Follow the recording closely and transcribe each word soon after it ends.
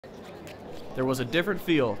There was a different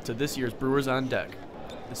feel to this year's Brewers on Deck.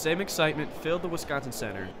 The same excitement filled the Wisconsin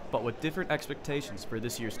Center, but with different expectations for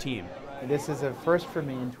this year's team. This is a first for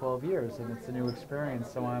me in 12 years, and it's a new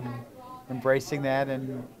experience, so I'm embracing that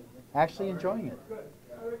and actually enjoying it.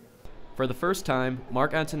 For the first time,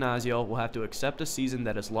 Mark Attanasio will have to accept a season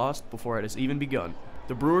that is lost before it has even begun.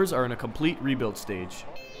 The Brewers are in a complete rebuild stage,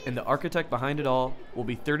 and the architect behind it all will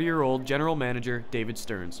be 30-year-old general manager David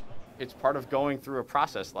Stearns. It's part of going through a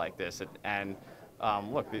process like this, and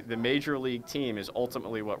look, the major league team is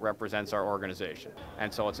ultimately what represents our organization,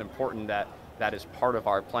 and so it's important that that is part of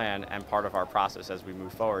our plan and part of our process as we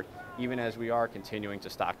move forward, even as we are continuing to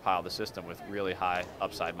stockpile the system with really high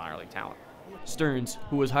upside minor league talent. Stearns,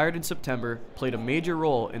 who was hired in September, played a major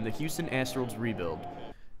role in the Houston Astros rebuild.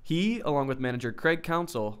 He, along with manager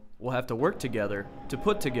Counsell, will have to work together to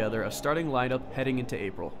put together a starting lineup heading into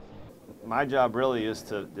April. My job really is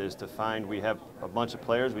to find, we have a bunch of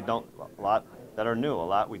players, a lot that are new, a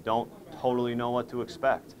lot we don't totally know what to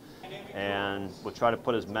expect. And we'll try to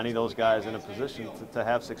put as many of those guys in a position to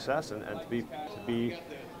have success and to be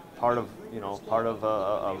part of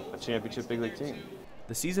a championship big league team.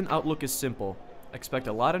 The season outlook is simple. Expect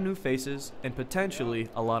a lot of new faces and potentially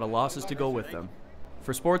a lot of losses to go with them.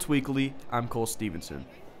 For Sports Weekly, I'm Stevenson.